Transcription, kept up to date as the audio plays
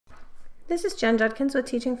This is Jen Judkins with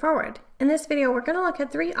Teaching Forward. In this video, we're going to look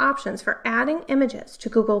at 3 options for adding images to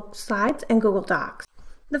Google Slides and Google Docs.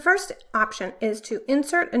 The first option is to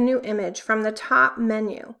insert a new image from the top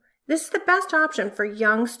menu. This is the best option for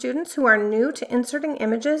young students who are new to inserting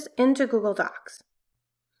images into Google Docs.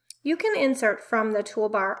 You can insert from the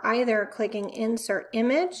toolbar either clicking Insert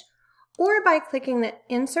Image or by clicking the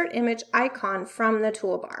Insert Image icon from the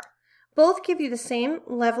toolbar. Both give you the same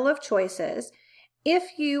level of choices.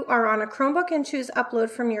 If you are on a Chromebook and choose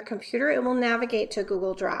Upload from your computer, it will navigate to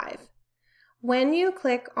Google Drive. When you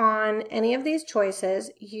click on any of these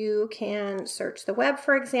choices, you can search the web,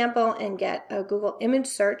 for example, and get a Google image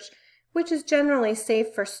search, which is generally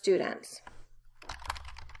safe for students.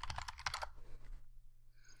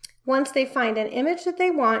 Once they find an image that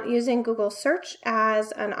they want using Google Search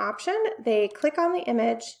as an option, they click on the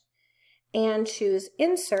image and choose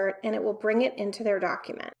Insert, and it will bring it into their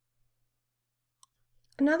document.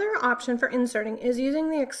 Another option for inserting is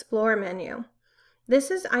using the Explore menu.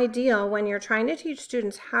 This is ideal when you're trying to teach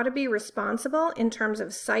students how to be responsible in terms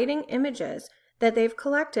of citing images that they've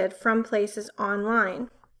collected from places online.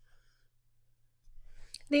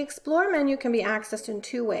 The Explore menu can be accessed in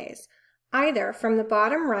 2 ways, either from the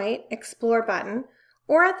bottom right Explore button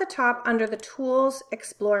or at the top under the Tools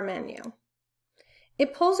Explore menu.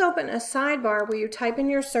 It pulls open a sidebar where you type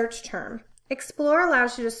in your search term. Explore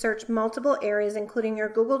allows you to search multiple areas, including your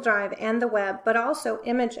Google Drive and the web, but also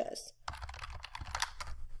images.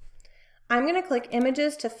 I'm going to click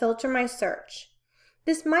Images to filter my search.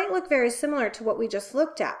 This might look very similar to what we just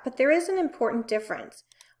looked at, but there is an important difference.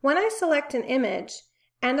 When I select an image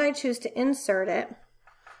and I choose to insert it,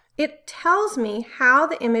 it tells me how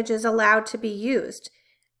the image is allowed to be used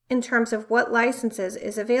in terms of what licenses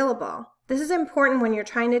is available. This is important when you're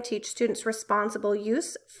trying to teach students responsible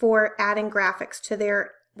use for adding graphics to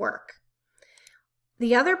their work.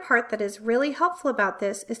 The other part that is really helpful about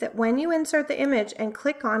this is that when you insert the image and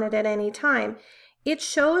click on it at any time, it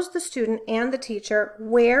shows the student and the teacher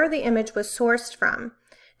where the image was sourced from.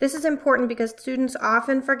 This is important because students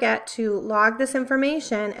often forget to log this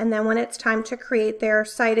information, and then when it's time to create their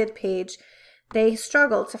cited page, they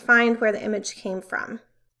struggle to find where the image came from.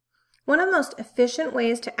 One of the most efficient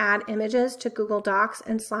ways to add images to Google Docs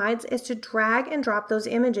and Slides is to drag and drop those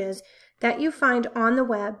images that you find on the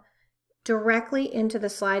web directly into the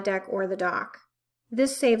slide deck or the doc.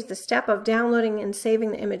 This saves the step of downloading and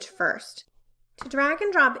saving the image first. To drag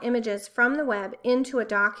and drop images from the web into a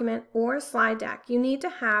document or a slide deck, you need to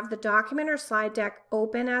have the document or slide deck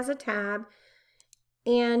open as a tab,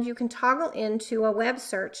 and you can toggle into a web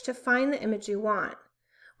search to find the image you want.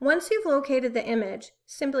 Once you've located the image,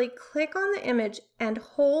 simply click on the image and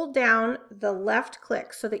hold down the left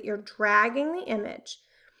click so that you're dragging the image.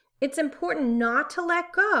 It's important not to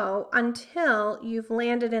let go until you've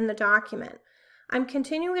landed in the document. I'm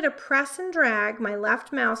continuing to press and drag my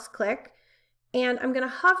left mouse click, and I'm going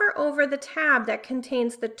to hover over the tab that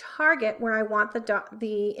contains the target where I want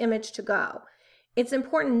the image to go. It's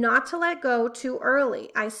important not to let go too early.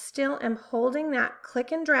 I still am holding that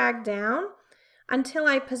click and drag down until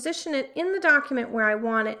I position it in the document where I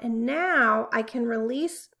want it, and now I can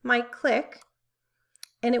release my click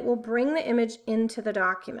and it will bring the image into the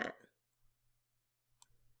document.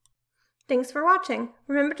 Thanks for watching.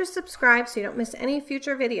 Remember to subscribe so you don't miss any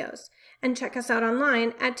future videos, and check us out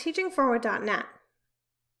online at teachingforward.net.